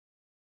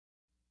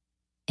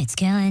It's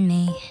killing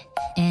me,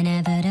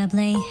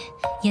 inevitably.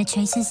 Your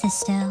traces are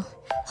still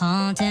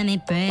haunting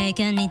me,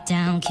 breaking me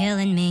down,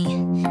 killing me.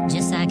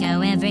 Just like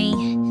how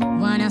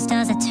everyone else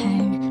does a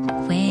turn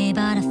away,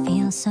 but I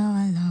feel so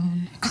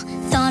alone.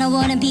 Thought I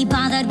wouldn't be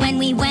bothered when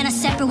we went our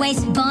separate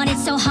ways, but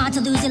it's so hard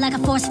to lose you like a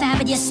force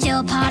fabric. You're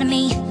still part of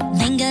me.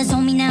 Lingers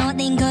on me now, it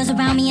lingers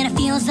around me, and it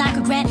feels like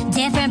regret.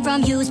 Different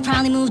from you, it's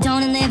probably moved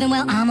on and living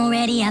well. I'm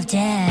already half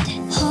dead.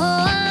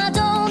 Oh, I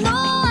don't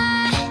know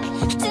why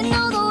I didn't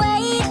know the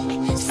way,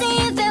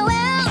 saying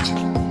farewell.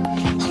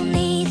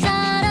 Only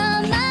thought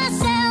of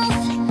myself,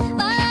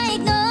 but I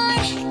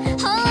ignored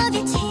all of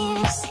your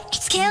tears.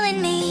 It's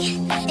killing me,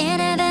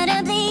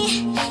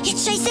 inevitably. Your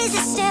traces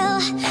are still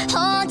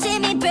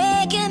haunting me,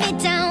 breaking me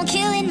down,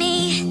 killing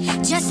me.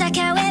 Just like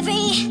how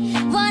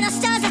everyone else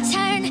does a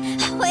turn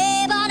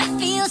away, but I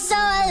feel so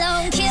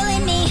alone,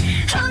 killing me.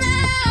 Oh no,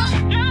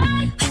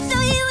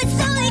 without you it's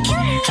only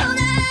killing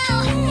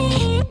me.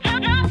 Oh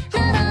no, oh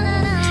no,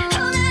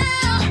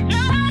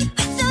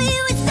 without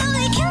you it's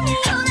only killing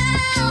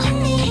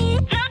me.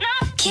 Oh no,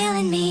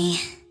 killing me.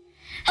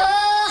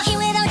 Oh, here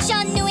without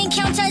your new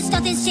encounters,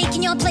 nothing's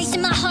taking your place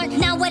in my heart.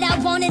 Now what I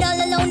wanted all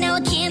alone, now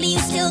I can't be. You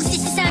still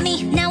exist inside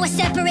me. Now we're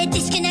separate,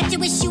 disconnected.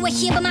 Wish you were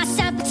here by my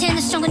side. Pretend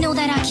the stronger, know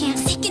that I can't.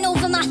 Taking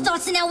over my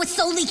thoughts and now it's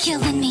slowly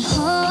killing me.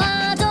 Oh,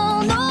 I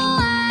don't know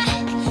why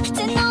I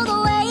didn't know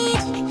the way,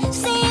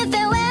 saying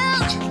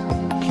farewell.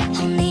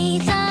 Only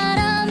thought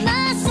of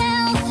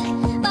myself,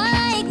 but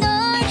I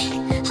ignored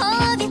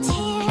all of your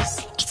tears.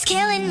 It's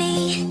killing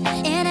me,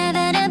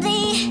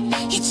 inevitably.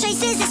 Your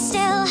traces are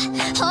still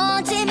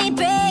haunting me,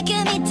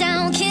 breaking me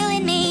down,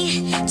 killing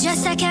me.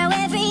 Just like how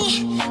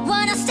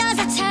everyone else does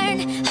a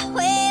turn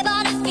away,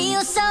 but I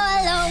feel so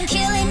alone,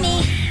 killing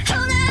me.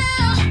 Oh no,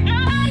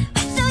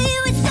 without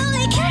you it's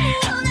only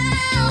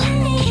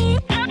killing me.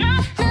 Oh no,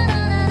 oh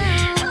no,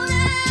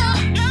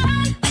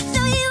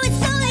 without you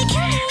it's only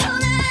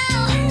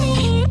killing me.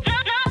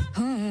 Oh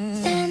no.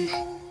 Then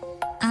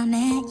I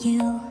met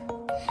you,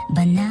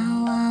 but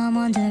now I'm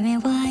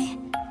wondering why.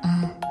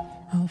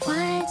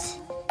 What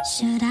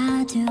should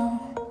I do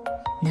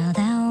now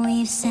that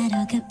we've said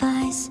our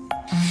goodbyes?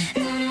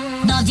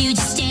 Loved you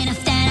just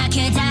enough that I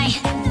could die.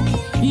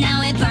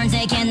 Now it burns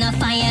again, the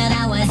fire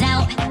that was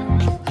out.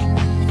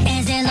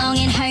 Is it long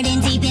and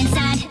hurting deep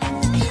inside?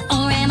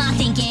 Or am I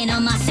thinking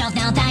of myself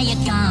now that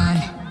you're gone?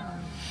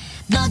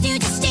 Loved you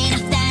just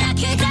enough that I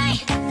could die.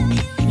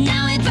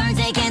 Now it burns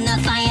again, the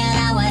fire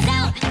that was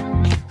out.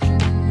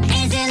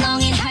 Is it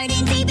long and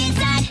hurting deep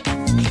inside?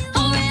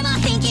 Or am I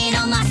thinking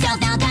of myself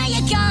now that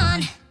you're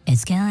gone?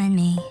 It's killing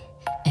me,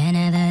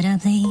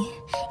 inevitably.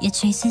 Your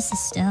traces are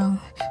still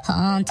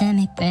haunting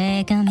me,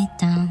 breaking me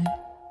down.